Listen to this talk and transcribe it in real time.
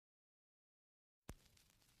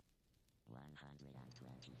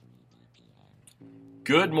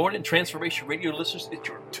Good morning, Transformation Radio listeners. It's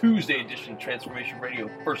your Tuesday edition of Transformation Radio.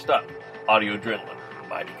 First up, Audio Adrenaline,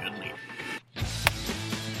 Mighty Good Leader.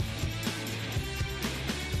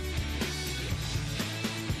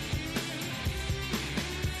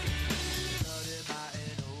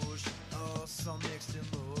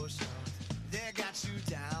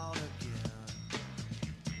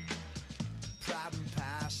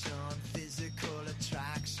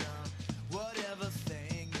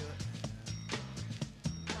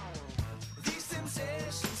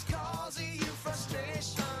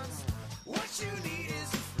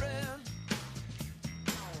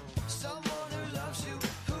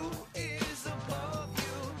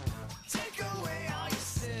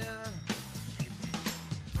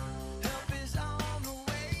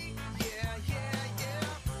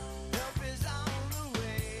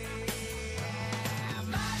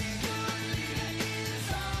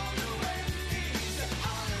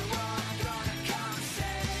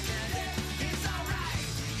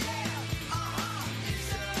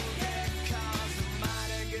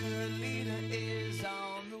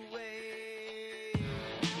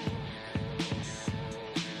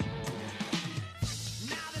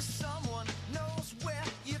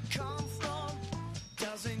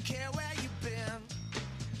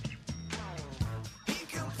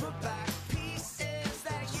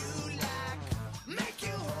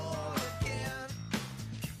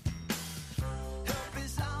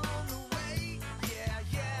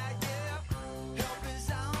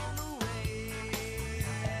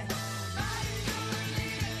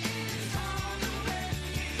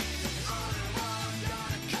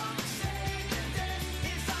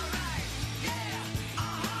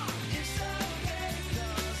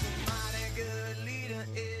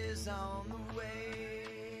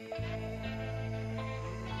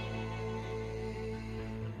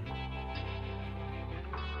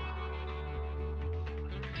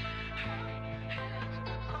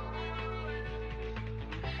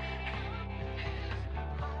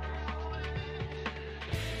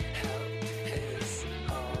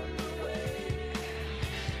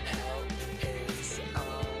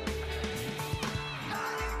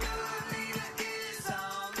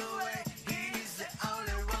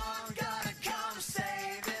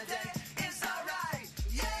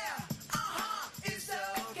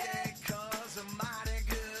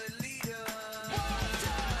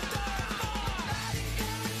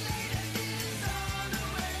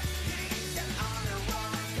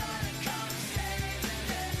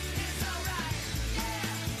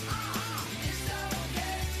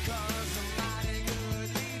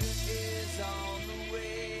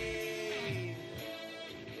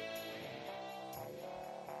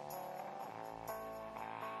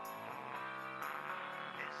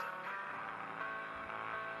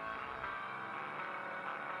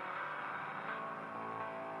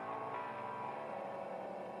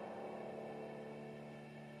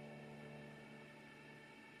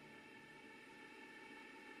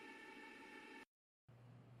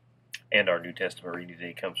 And our New Testament reading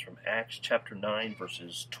today comes from Acts chapter 9,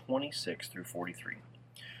 verses 26 through 43.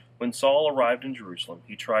 When Saul arrived in Jerusalem,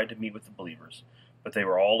 he tried to meet with the believers, but they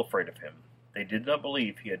were all afraid of him. They did not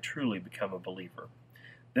believe he had truly become a believer.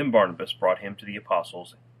 Then Barnabas brought him to the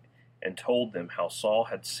apostles and told them how Saul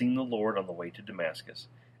had seen the Lord on the way to Damascus,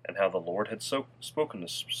 and how the Lord had spoken to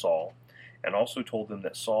Saul, and also told them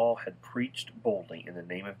that Saul had preached boldly in the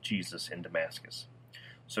name of Jesus in Damascus.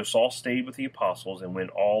 So Saul stayed with the apostles and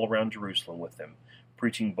went all around Jerusalem with them,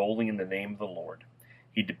 preaching boldly in the name of the Lord.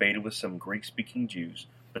 He debated with some Greek-speaking Jews,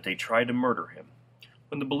 but they tried to murder him.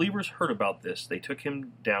 When the believers heard about this, they took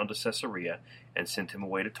him down to Caesarea and sent him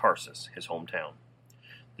away to Tarsus, his hometown.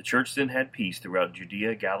 The church then had peace throughout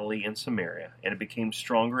Judea, Galilee, and Samaria, and it became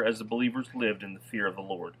stronger as the believers lived in the fear of the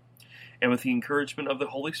Lord. And with the encouragement of the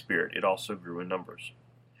Holy Spirit, it also grew in numbers.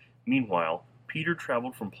 Meanwhile, Peter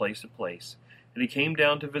traveled from place to place, and he came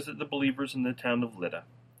down to visit the believers in the town of Lydda.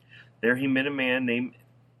 There he met a man named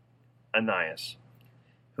Aeneas,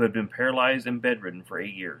 who had been paralyzed and bedridden for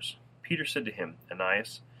 8 years. Peter said to him,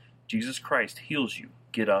 "Aeneas, Jesus Christ heals you.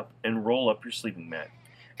 Get up and roll up your sleeping mat."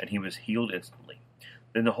 And he was healed instantly.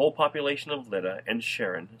 Then the whole population of Lydda and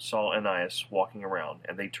Sharon saw Aeneas walking around,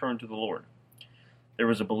 and they turned to the Lord. There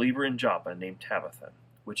was a believer in Joppa named Tabitha,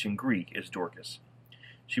 which in Greek is Dorcas.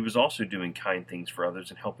 She was also doing kind things for others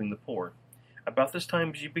and helping the poor. About this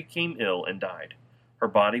time she became ill and died. Her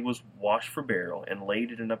body was washed for burial and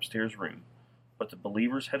laid in an upstairs room. But the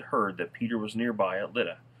believers had heard that Peter was nearby at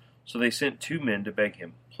Lydda, so they sent 2 men to beg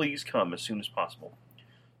him, "Please come as soon as possible."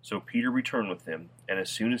 So Peter returned with them, and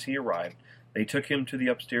as soon as he arrived, they took him to the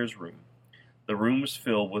upstairs room. The room was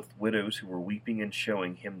filled with widows who were weeping and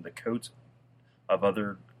showing him the coats of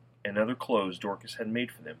other clothes Dorcas had made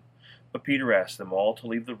for them. But Peter asked them all to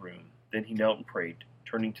leave the room. Then he knelt and prayed.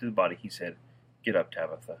 Turning to the body, he said, "Get up,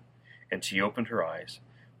 Tabitha." And she opened her eyes.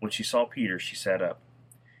 When she saw Peter, she sat up.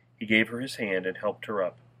 He gave her his hand and helped her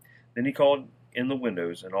up. Then he called in the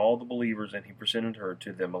widows and all the believers, and he presented her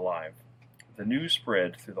to them alive. The news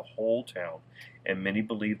spread through the whole town, and many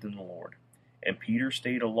believed in the Lord. And Peter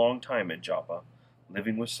stayed a long time at Joppa,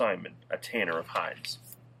 living with Simon, a tanner of hides.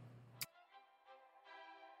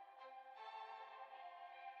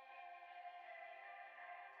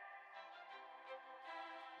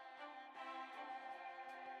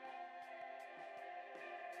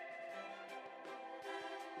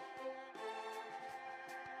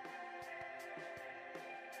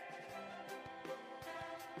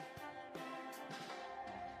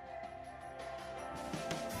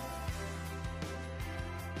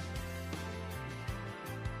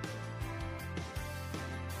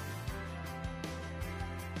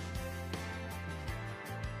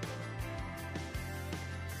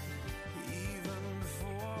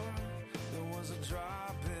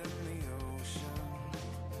 Drop in the ocean,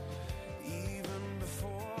 even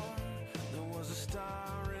before there was a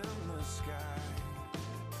star in the sky,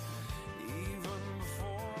 even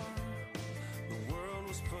before the world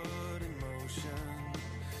was put in motion,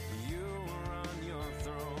 you were on your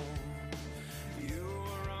throne, you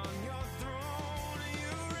were on your throne,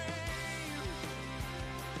 you reign,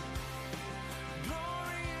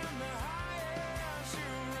 glory in the highest,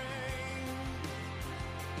 you reign.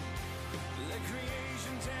 Let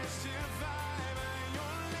creation testify by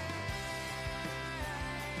your name.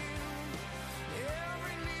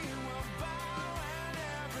 Every knee will bow and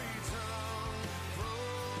every tongue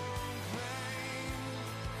proclaim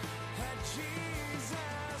that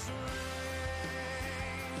Jesus reigns.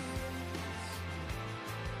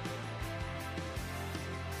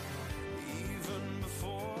 Even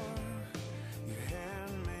before your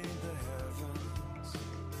hand made the heavens,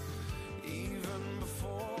 even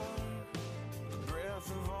before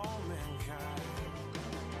of all mankind,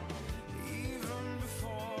 even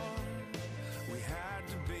before we had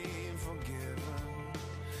to be forgiven,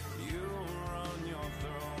 you were on your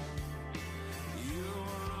throne, you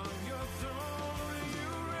were on your throne, you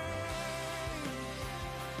reign,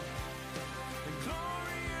 and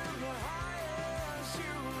glory in the highest,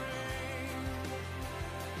 you reign,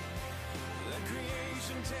 let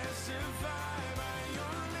creation testify by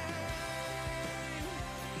your name.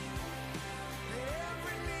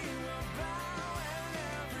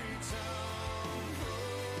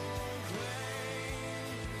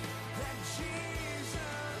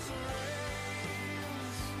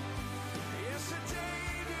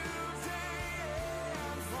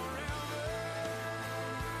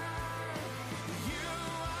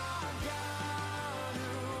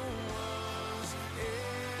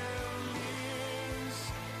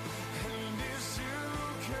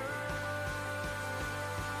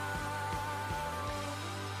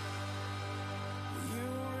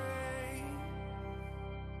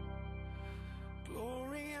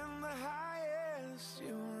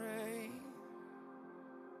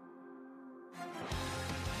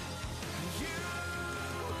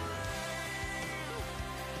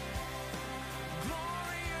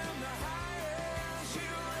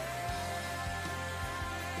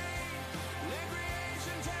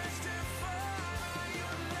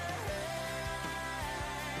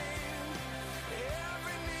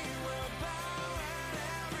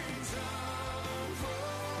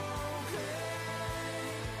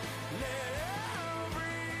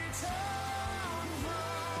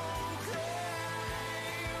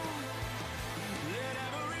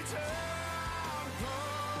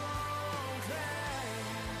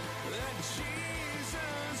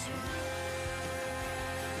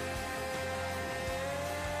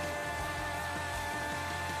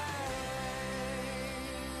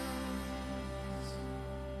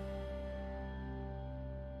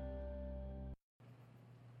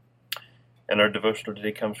 And our devotional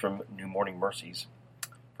today comes from New Morning Mercies.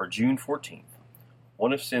 For June 14th,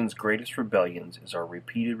 one of sin's greatest rebellions is our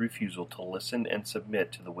repeated refusal to listen and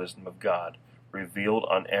submit to the wisdom of God, revealed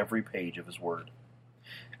on every page of His Word.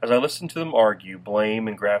 As I listened to them argue, blame,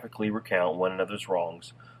 and graphically recount one another's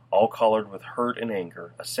wrongs, all colored with hurt and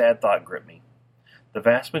anger, a sad thought gripped me. The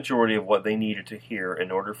vast majority of what they needed to hear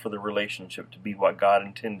in order for the relationship to be what God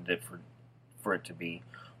intended it for it to be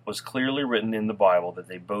was clearly written in the Bible that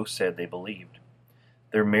they both said they believed.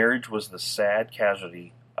 Their marriage was the sad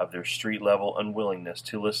casualty of their street-level unwillingness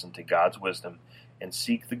to listen to God's wisdom and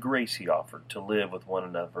seek the grace He offered to live with one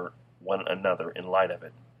another in light of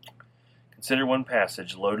it. Consider one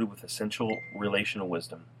passage loaded with essential relational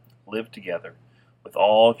wisdom. Live together, with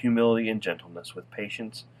all humility and gentleness, with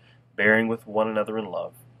patience, bearing with one another in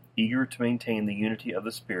love, eager to maintain the unity of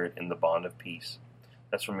the Spirit in the bond of peace.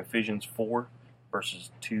 That's from Ephesians 4, verses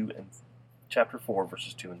 2 and chapter 4,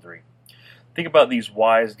 verses 2 and 3. Think about these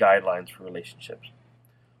wise guidelines for relationships.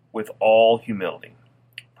 With all humility.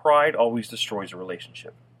 Pride always destroys a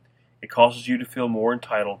relationship. It causes you to feel more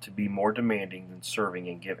entitled, to be more demanding than serving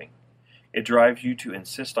and giving. It drives you to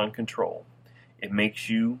insist on control. It makes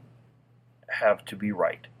you have to be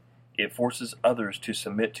right. It forces others to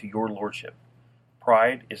submit to your lordship.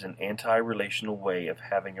 Pride is an anti-relational way of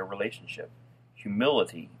having a relationship.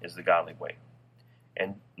 Humility is the godly way.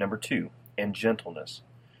 And number 2, and gentleness.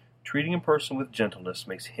 Treating a person with gentleness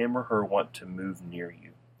makes him or her want to move near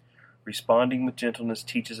you. Responding with gentleness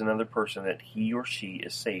teaches another person that he or she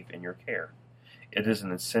is safe in your care. It is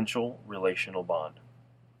an essential relational bond.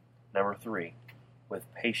 Number 3, with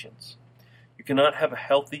patience. You cannot have a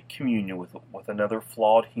healthy communion with another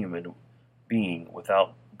flawed human being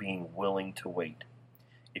without being willing to wait.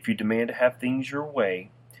 If you demand to have things your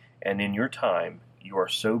way and in your time, you are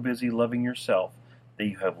so busy loving yourself that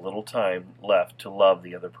you have little time left to love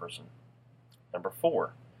the other person. Number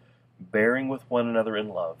 4, bearing with one another in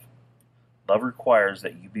love. Love requires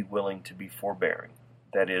that you be willing to be forbearing,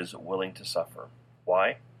 that is, willing to suffer.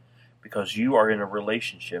 Why? Because you are in a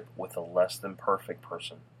relationship with a less than perfect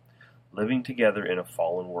person, living together in a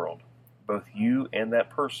fallen world. Both you and that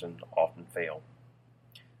person often fail.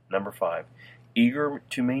 Number 5, eager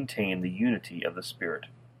to maintain the unity of the Spirit.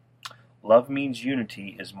 Love means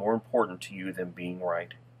unity is more important to you than being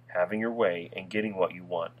right, having your way, and getting what you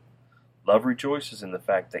want. Love rejoices in the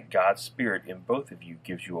fact that God's Spirit in both of you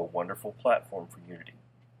gives you a wonderful platform for unity.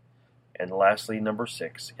 And lastly, number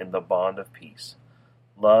 6, in the bond of peace.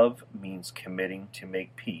 Love means committing to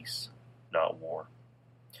make peace, not war.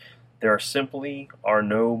 There are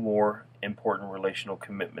no more important relational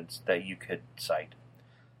commitments that you could cite.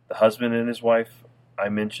 The husband and his wife I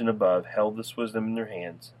mentioned above held this wisdom in their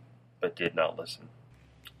hands, but did not listen.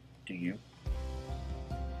 Do you?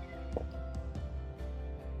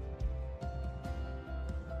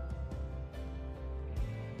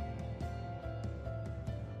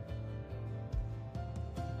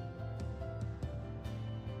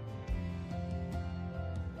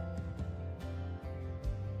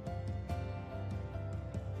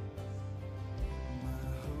 My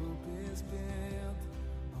hope is built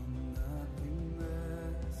on nothing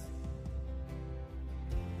less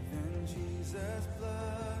than Jesus'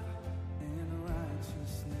 blood and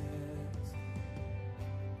righteousness.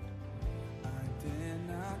 I dare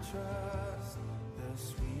not trust the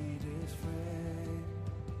sweetest friend,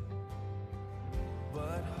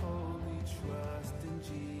 but wholly trust in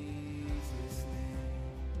Jesus' name.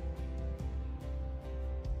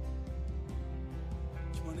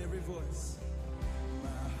 Come on, every voice.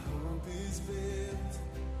 My hope is built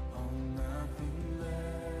on nothing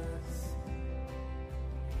less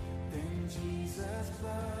than Jesus'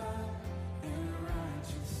 blood and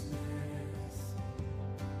righteousness.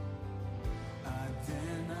 I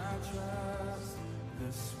dare not trust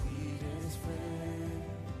the sweetest friend,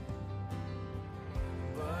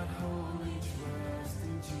 but wholly trust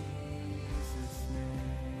in Jesus'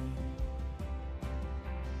 name.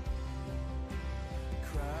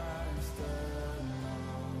 Christ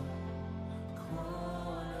alone,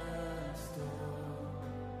 cornerstone,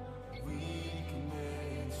 weak and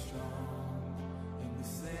made strong in the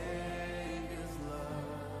same.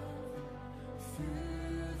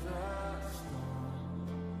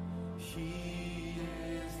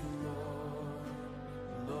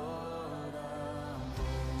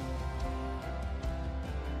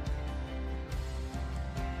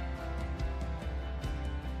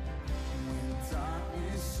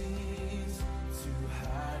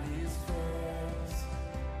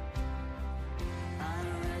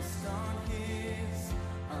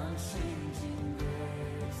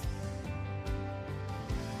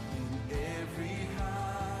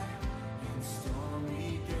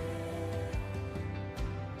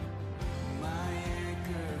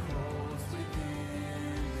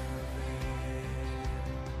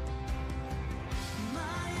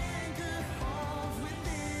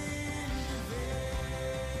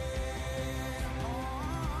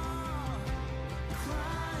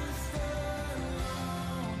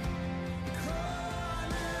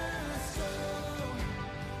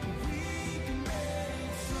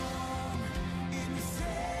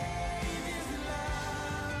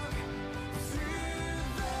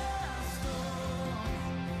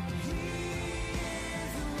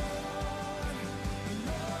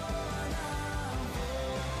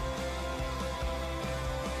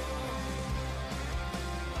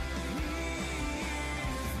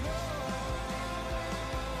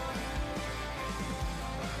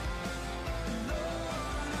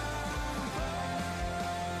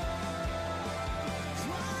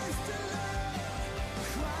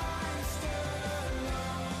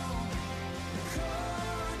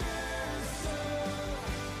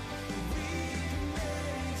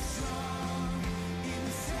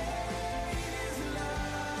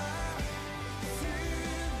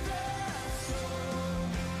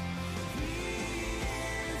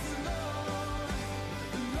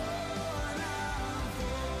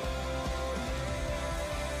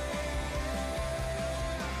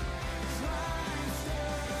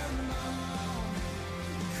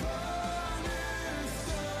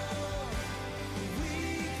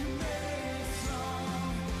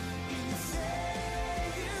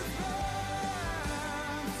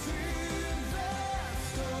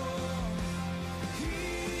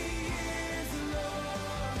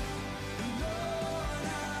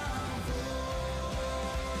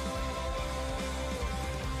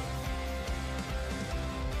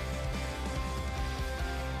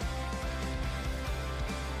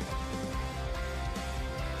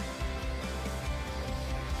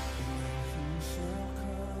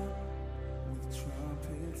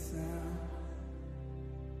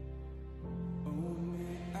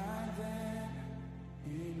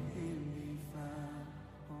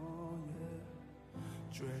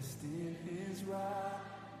 dressed in his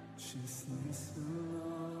righteousness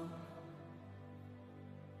alone,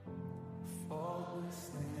 faultless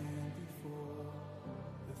stand before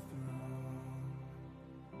the throne.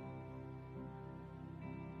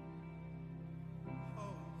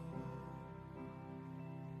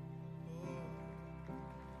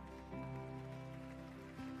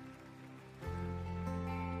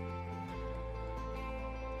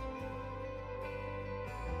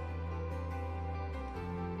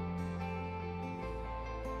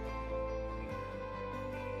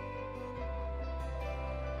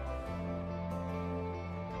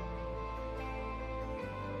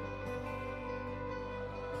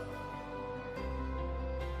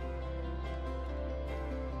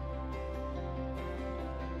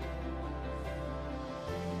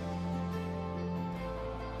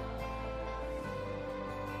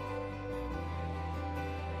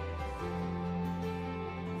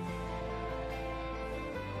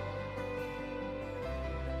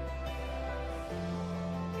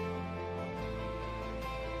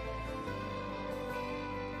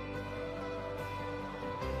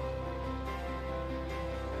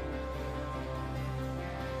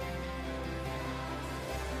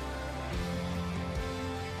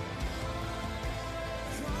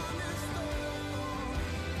 Oh Lord,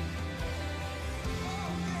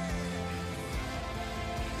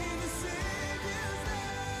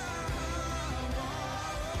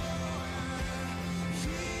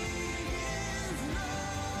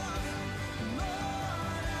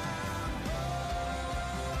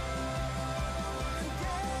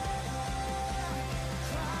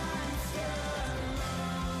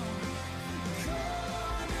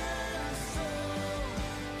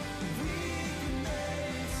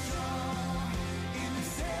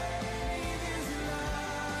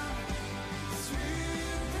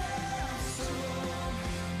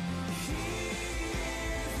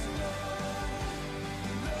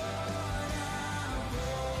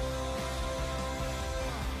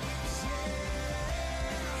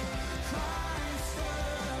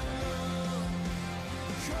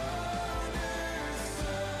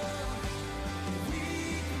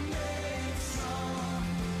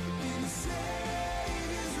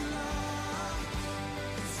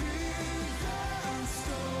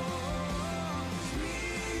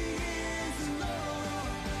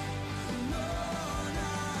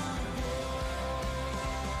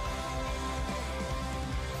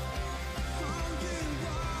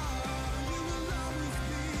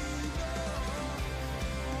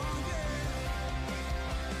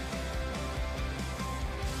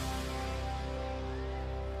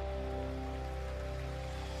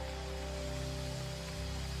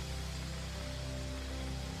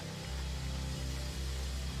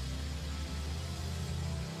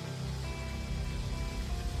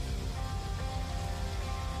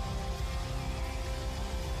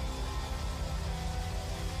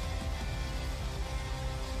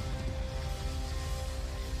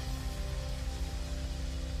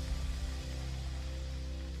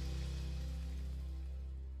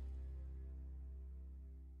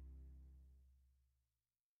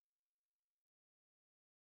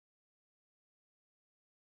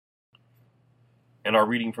 And our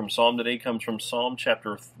reading from Psalm today comes from Psalm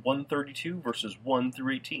chapter 132, verses 1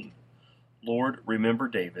 through 18. Lord, remember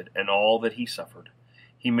David and all that he suffered.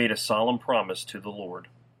 He made a solemn promise to the Lord.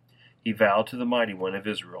 He vowed to the Mighty One of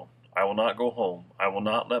Israel, I will not go home, I will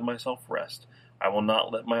not let myself rest, I will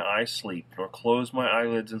not let my eyes sleep, nor close my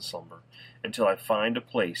eyelids in slumber, until I find a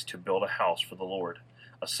place to build a house for the Lord,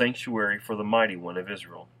 a sanctuary for the Mighty One of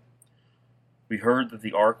Israel. We heard that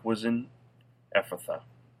the ark was in Ephrathah.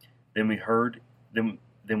 Then we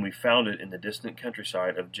found it in the distant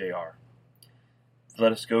countryside of Jaar.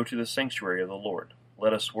 Let us go to the sanctuary of the Lord.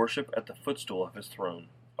 Let us worship at the footstool of his throne.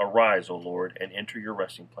 Arise, O Lord, and enter your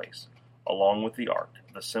resting place, along with the ark,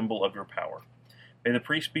 the symbol of your power. May the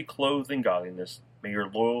priest be clothed in godliness. May your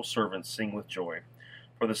loyal servants sing with joy.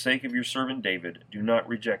 For the sake of your servant David, do not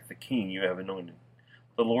reject the king you have anointed.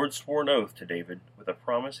 The Lord swore an oath to David, with a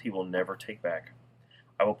promise he will never take back.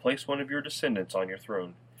 I will place one of your descendants on your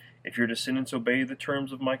throne. If your descendants obey the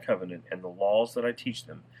terms of my covenant and the laws that I teach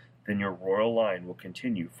them, then your royal line will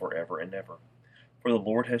continue forever and ever. For the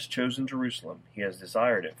Lord has chosen Jerusalem, he has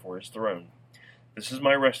desired it for his throne. This is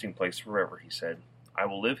my resting place forever, he said. I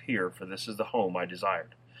will live here, for this is the home I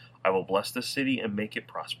desired. I will bless the city and make it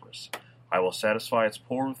prosperous. I will satisfy its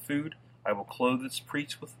poor with food. I will clothe its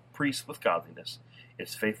priests with godliness.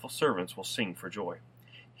 Its faithful servants will sing for joy.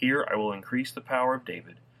 Here I will increase the power of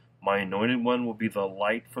David. My anointed one will be the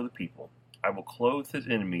light for the people. I will clothe his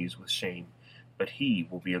enemies with shame, but he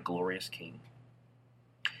will be a glorious king.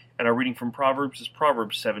 And our reading from Proverbs is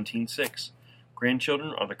Proverbs 17:6.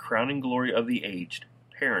 Grandchildren are the crowning glory of the aged.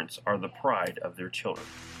 Parents are the pride of their children.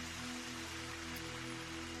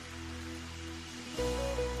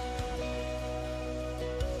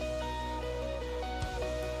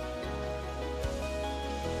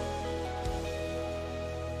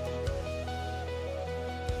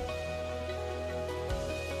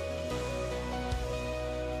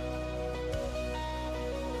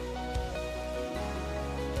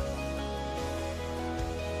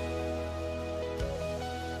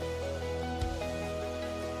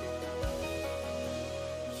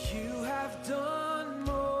 You have done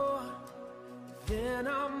more than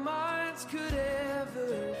our minds could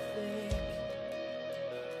ever think.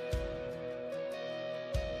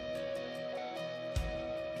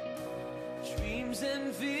 Dreams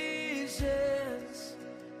and visions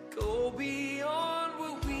go beyond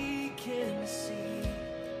what we can see.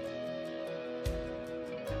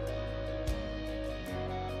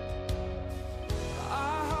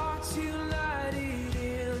 Our hearts united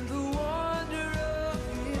in the wonder of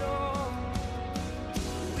it all.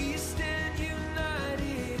 We stand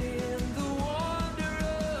united in the wonder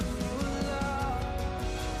of your love.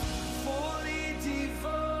 Fully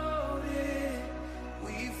devoted,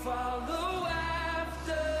 we follow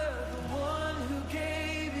after the one who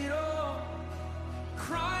gave it all.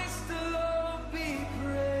 Christ alone be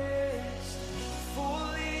praised.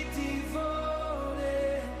 Fully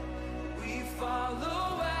devoted, we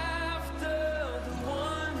follow after the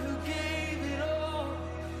one who gave it all.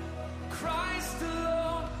 Christ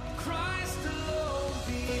alone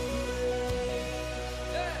be praised.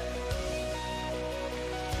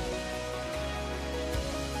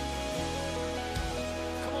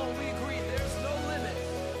 Come on, we agree, there's no limit.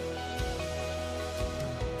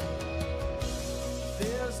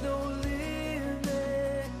 There's no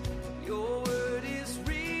limit. Your word is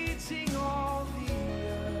reaching all the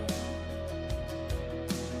earth.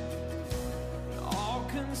 All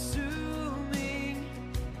consuming,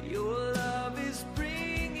 your love is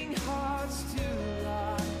bringing hearts to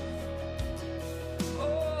life.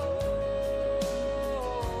 Oh,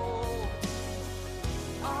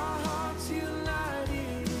 our hearts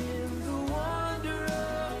united in the wonder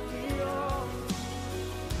of it all.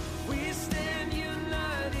 We stand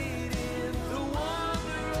united in the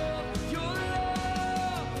wonder of your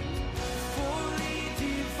love. Fully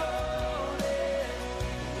devoted,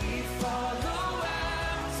 we follow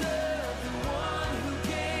after the one who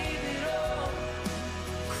gave it all.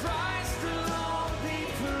 Christ alone be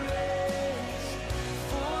praised.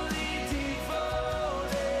 Fully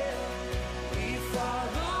devoted, we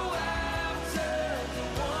follow after the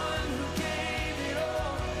one who gave it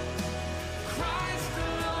all. Christ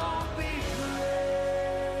alone be praised.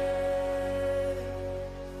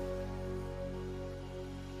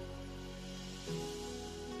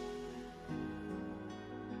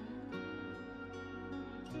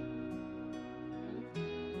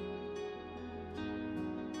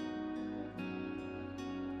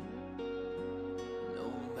 No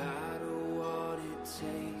matter what it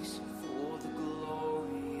takes for the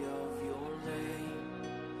glory of your name,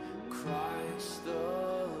 Christ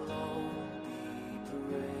alone be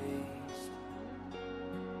praised.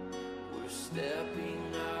 We're stepping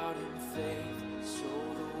out in faith so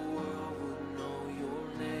the world would know your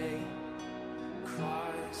name.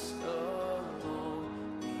 Christ alone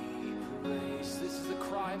be praised. This is the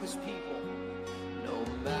cry of his people. No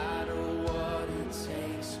matter what it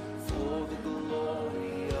takes for the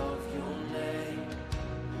glory of your name,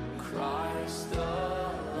 Christ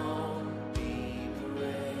alone be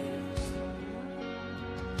praised.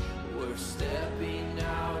 We're stepping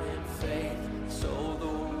out in faith so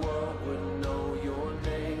the world would know your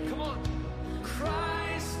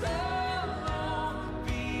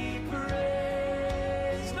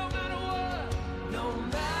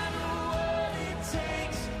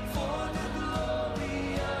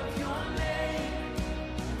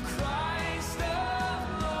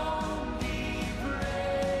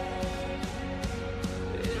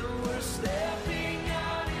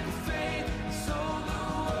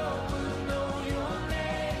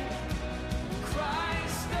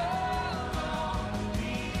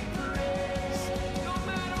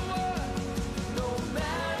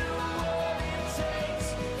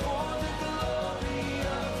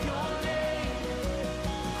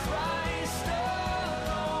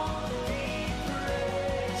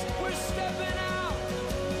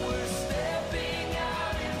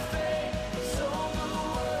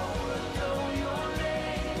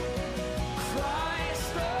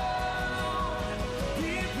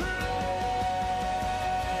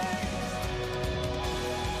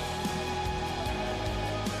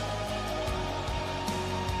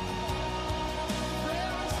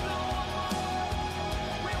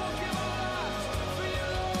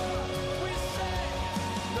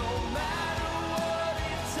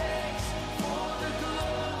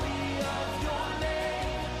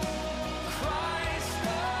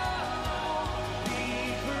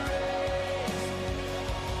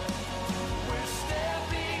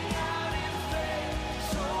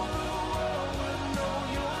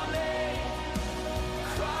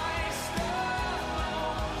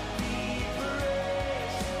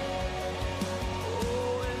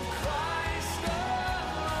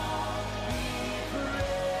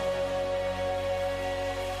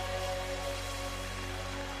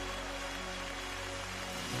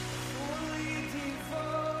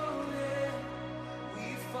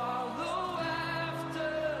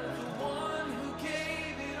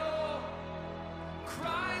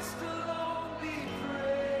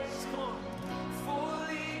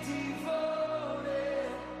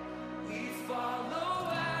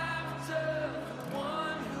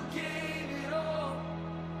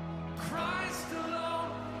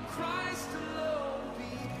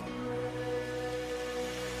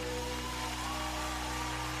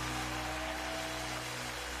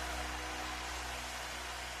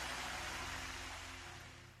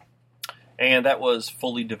And that was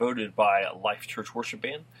Fully Devoted by Life Church Worship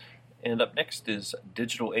Band. And up next is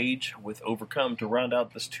Digital Age with Overcome to round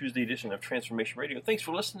out this Tuesday edition of Transformation Radio. Thanks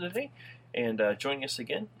for listening today and joining us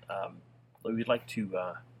again. We'd like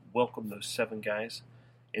to welcome those 7 guys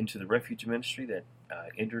into the Refuge Ministry that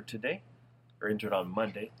entered today, or entered on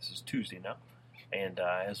Monday. This is Tuesday now. And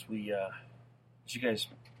as you guys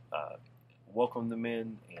welcome them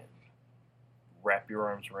in and wrap your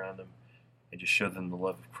arms around them and just show them the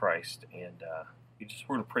love of Christ. And we're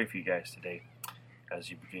going to pray for you guys today as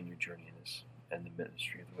you begin your journey in this and the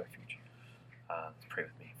ministry of the Refuge. Pray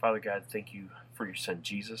with me. Father God, thank you for your Son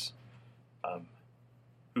Jesus,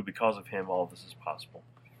 who because of him all of this is possible,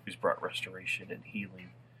 who's brought restoration and healing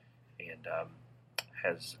and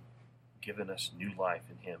has given us new life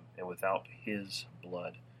in him. And without his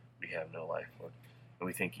blood, we have no life, Lord. And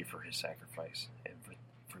we thank you for his sacrifice and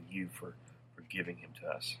for you for giving him to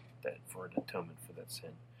us, that for an atonement for that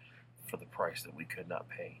sin, for the price that we could not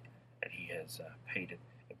pay. And he has paid it,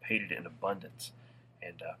 and paid it in abundance,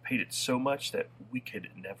 and paid it so much that we could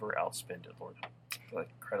never outspend it, Lord. The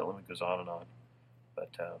credit limit goes on and on.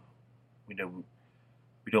 But we know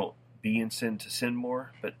we don't be in sin to sin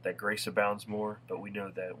more, but that grace abounds more. But we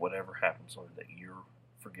know that whatever happens, Lord, that your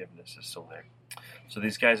forgiveness is still there. So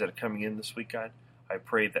these guys that are coming in this week, God, I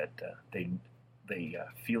pray that they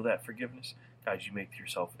feel that forgiveness. God, you make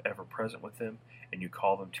yourself ever present with them, and you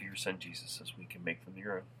call them to your Son Jesus as we can make them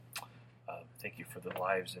your own. Thank you for their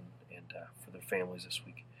lives and for their families this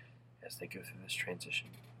week as they go through this transition.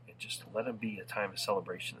 And just let them be a time of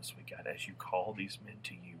celebration this week, God, as you call these men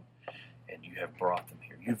to you and you have brought them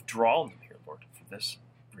here. You've drawn them here, Lord, for this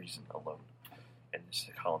reason alone. And just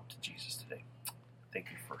to call them to Jesus today.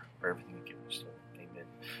 Thank you for everything you've given us, Lord. Amen.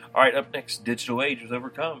 All right, up next, Digital Age with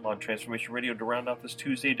Overcome on Transformation Radio to round out this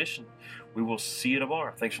Tuesday edition. We will see you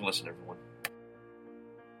tomorrow. Thanks for listening, everyone.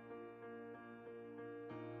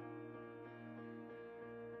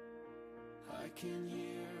 I can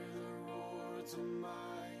hear the roars of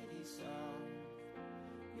mighty sound.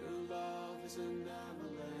 Your love is an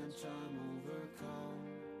avalanche. I'm overcome.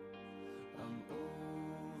 I'm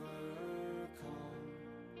overcome.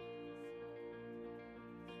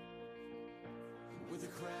 With a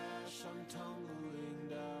crash, I'm tumbling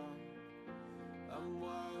down. I'm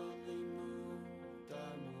wildly moved.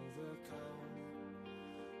 I'm overcome.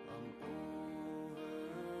 I'm overcome.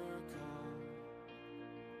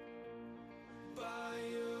 By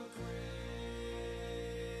your grace,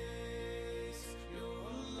 your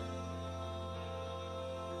love,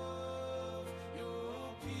 your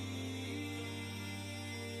peace,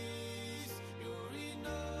 you're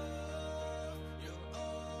enough, you're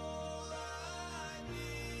all I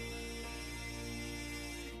need,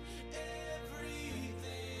 everything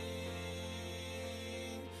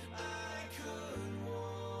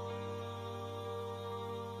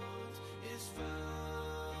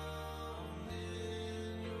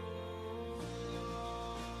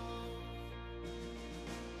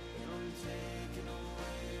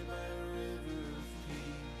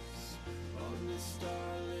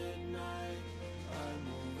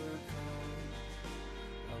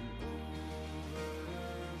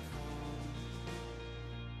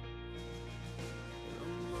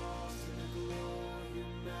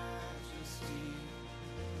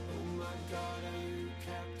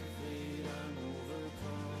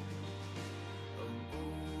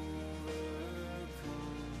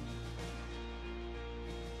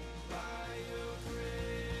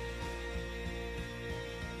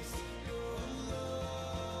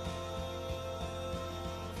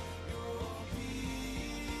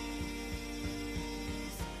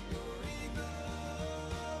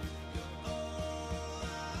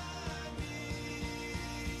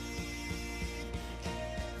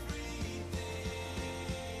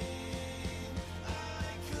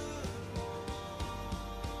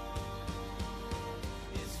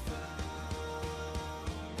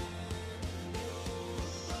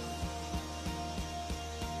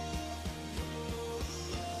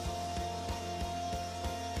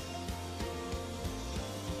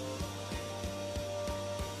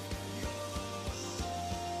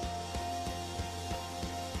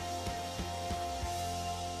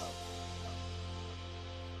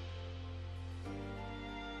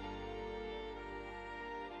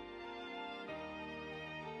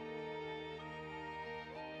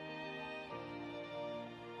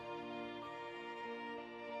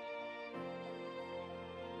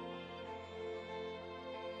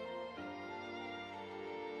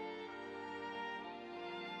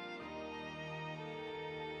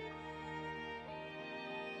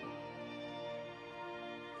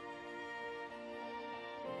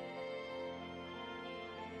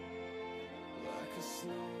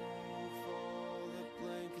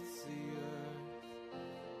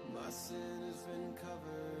sin has been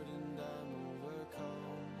covered and I'm